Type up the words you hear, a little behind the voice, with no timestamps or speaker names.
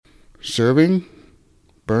Serving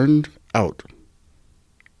Burned Out.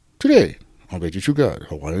 Today on Veggie True God,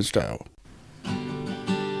 Hawaiian Style.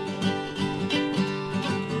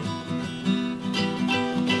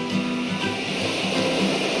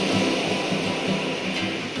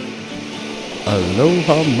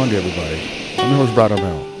 Aloha Monday, everybody. I'm your host, Brad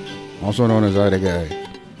Mel, also known as Ida Guy.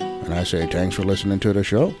 And I say thanks for listening to the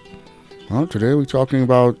show. Well, today we're talking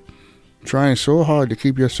about trying so hard to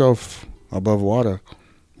keep yourself above water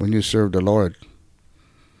when you serve the Lord.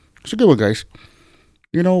 It's a good one, guys.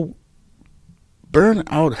 You know,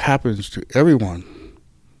 burnout happens to everyone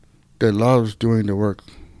that loves doing the work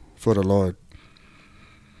for the Lord.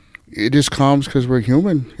 It just comes because we're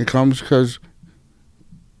human. It comes because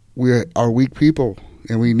we are weak people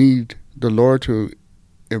and we need the Lord to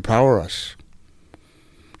empower us.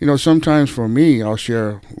 You know, sometimes for me, I'll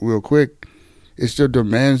share real quick, it's the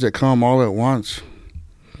demands that come all at once.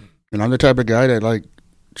 And I'm the type of guy that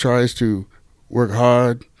tries to work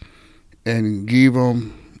hard and give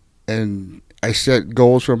them, and I set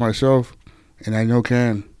goals for myself, and I know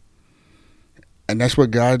can. And that's what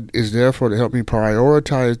God is there for, to help me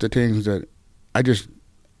prioritize the things that I just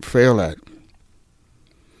fail at.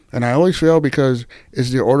 And I always fail because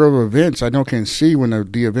it's the order of events I know can see when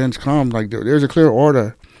the events come. Like there's a clear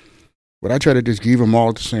order, but I try to just give them all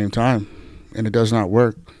at the same time, and it does not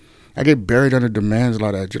work. I get buried under demands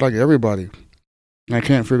like that, just like everybody. And I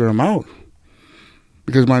can't figure them out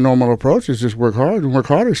because my normal approach is just work hard and work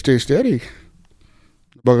harder, stay steady.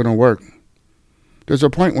 But it don't work. There's a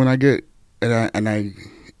point when I get, and I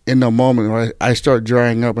in the moment, where I start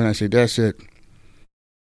drying up and I say, that's it.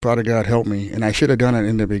 Father God, help me. And I should have done it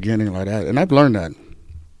in the beginning like that. And I've learned that.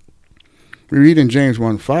 We read in James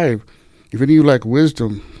 1:5, if any of you lack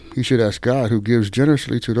wisdom, you should ask God, who gives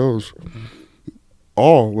generously to those,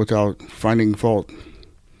 all without finding fault.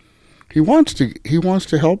 He wants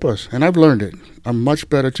to help us. And I've learned it. I'm much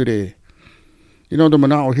better today. You know, the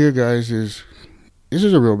manao here, guys, this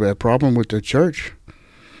is a real bad problem with the church,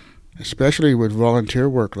 especially with volunteer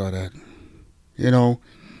work like that. You know,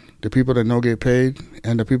 the people that don't get paid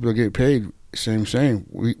and the people that get paid, same.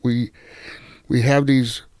 We have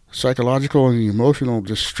these psychological and emotional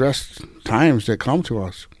distress times that come to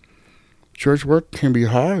us. Church work can be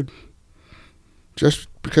hard just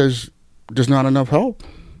because there's not enough help.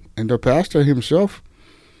 And the pastor himself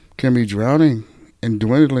can be drowning and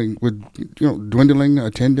dwindling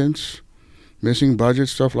attendance, missing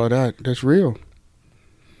budgets, stuff like that. That's real.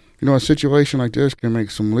 You know, a situation like this can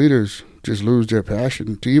make some leaders just lose their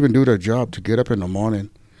passion to even do their job, to get up in the morning.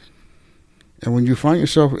 And when you find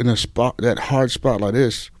yourself in that hard spot like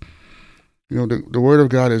this, you know, the Word of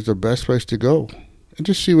God is the best place to go. And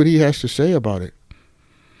just see what He has to say about it.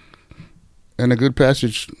 And a good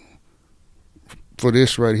passage for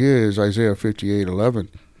this right here is Isaiah 58:11.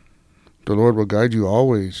 The Lord will guide you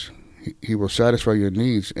always. He will satisfy your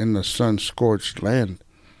needs in the sun-scorched land,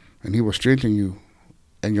 and He will strengthen you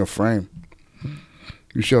and your frame.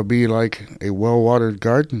 You shall be like a well-watered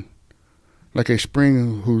garden, like a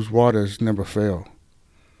spring whose waters never fail.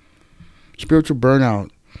 Spiritual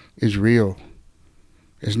burnout is real.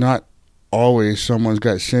 It's not always someone's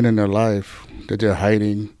got sin in their life that they're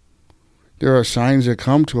hiding. There are signs that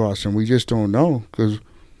come to us, and we just don't know because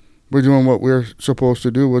we're doing what we're supposed to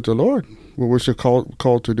do with the Lord, what we're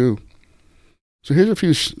called to do. So here's a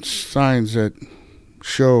few signs that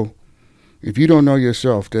show, if you don't know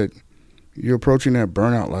yourself, that you're approaching that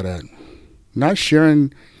burnout like that. Not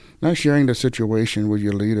sharing the situation with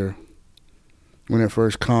your leader when it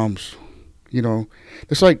first comes. You know,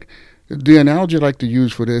 it's like the analogy I like to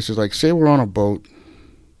use for this is like, say we're on a boat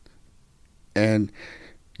and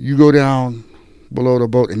you go down below the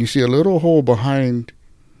boat and you see a little hole behind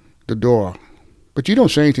the door, but you don't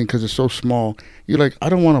say anything because it's so small. You're like, I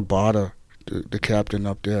don't want to bother the captain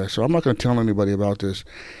up there, so I'm not going to tell anybody about this.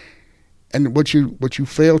 And what you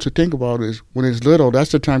fail to think about is when it's little,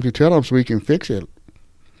 that's the time to tell them so we can fix it.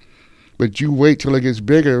 But you wait till it gets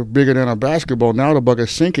bigger than a basketball. Now the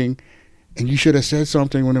bucket's sinking, and you should have said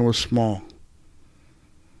something when it was small.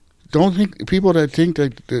 Don't think people that think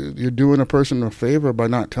that you're doing a person a favor by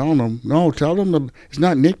not telling them. No, tell them it's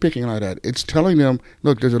not nitpicking like that. It's telling them,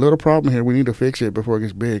 look, there's a little problem here. We need to fix it before it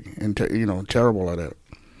gets big and terrible like that.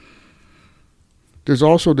 There's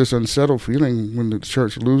also this unsettled feeling when the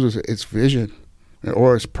church loses its vision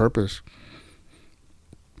or its purpose.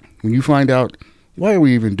 When you find out, why are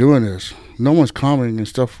we even doing this? No one's coming and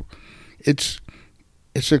stuff. It's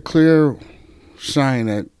a clear sign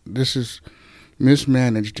that this is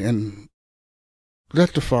mismanaged, and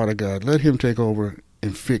let the Father God, let Him take over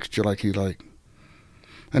and fix you like He like.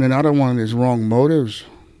 And another one is wrong motives.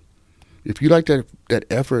 If you like that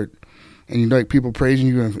effort, and you like people praising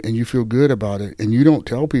you, and you feel good about it, and you don't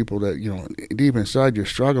tell people that, deep inside you're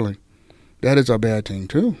struggling, that is a bad thing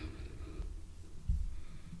too.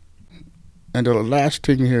 And the last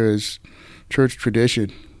thing here is church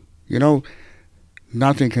tradition.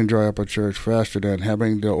 Nothing can dry up a church faster than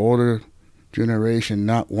having the older generation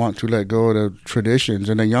not want to let go of the traditions,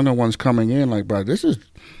 and the younger ones coming in like, bro,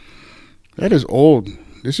 that is old.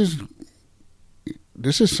 This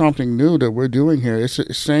is something new that we're doing here. It's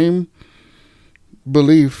the same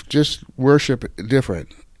belief, just worship different.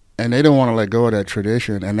 And they don't want to let go of that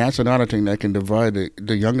tradition. And that's another thing that can divide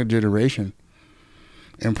the younger generation.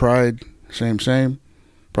 And pride, same.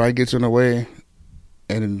 Pride gets in the way,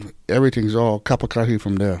 and everything's all kapakahi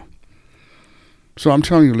from there. So I'm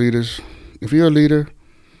telling you, leaders, if you're a leader,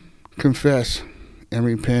 confess and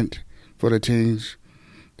repent for the things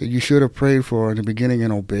that you should have prayed for in the beginning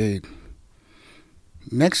and obeyed.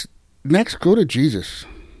 Next, go to Jesus.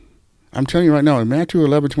 I'm telling you right now, in Matthew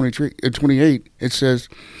 11:28, it says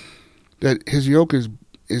that his yoke is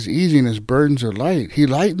easy and his burdens are light. He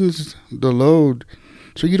lightens the load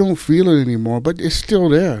so you don't feel it anymore, but it's still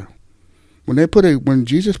there. When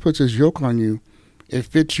Jesus puts his yoke on you, it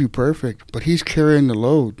fits you perfect, but he's carrying the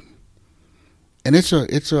load. And it's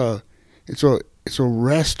a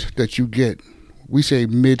rest that you get. We say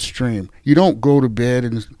midstream. You don't go to bed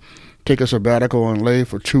and take a sabbatical and lay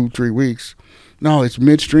for 2-3 weeks. No, it's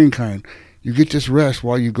midstream kind. You get this rest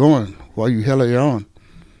while you're going, while you hella on.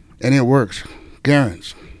 And it works.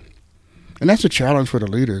 Guarantees. And that's a challenge for the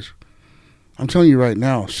leaders. I'm telling you right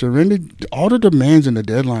now, surrender all the demands and the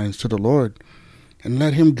deadlines to the Lord and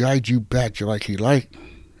let him guide you back to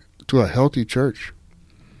to a healthy church.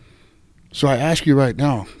 So I ask you right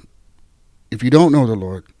now, if you don't know the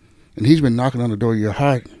Lord, and he's been knocking on the door of your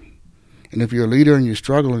heart, and if you're a leader and you're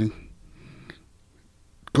struggling,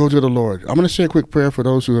 go to the Lord. I'm going to say a quick prayer for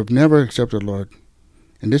those who have never accepted the Lord.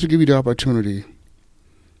 And this will give you the opportunity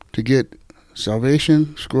to get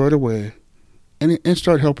salvation squared away and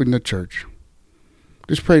start helping the church.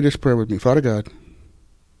 Just pray this prayer with me. Father God,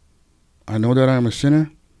 I know that I am a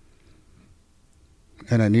sinner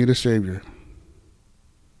and I need a Savior.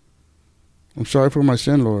 I'm sorry for my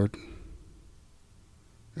sin, Lord,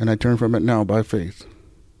 and I turn from it now by faith.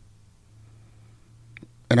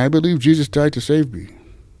 And I believe Jesus died to save me.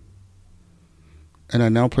 And I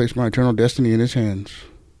now place my eternal destiny in his hands.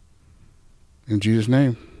 In Jesus'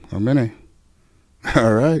 name, amen.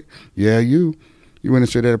 All right. Yeah, you went and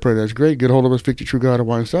said that prayer. That's great. Get hold of us, Victory True God of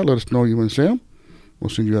Wine Style. Let us know you and Sam. We'll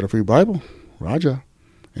send you out a free Bible. Raja.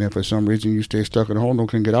 And if for some reason you stay stuck in a hole, no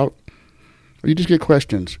can get out, or you just get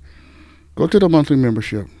questions, go to the monthly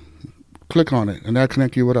membership. Click on it, and that'll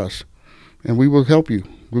connect you with us. And we will help you.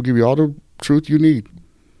 We'll give you all the truth you need.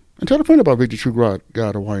 And tell a friend about Victory True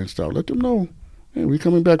God of Wine Style. Let them know. Hey, we're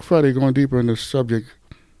coming back Friday, going deeper in this subject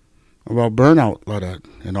about burnout like that.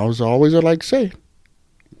 And always I like to say,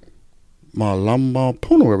 Malama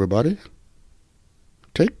Pono, everybody.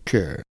 Take care.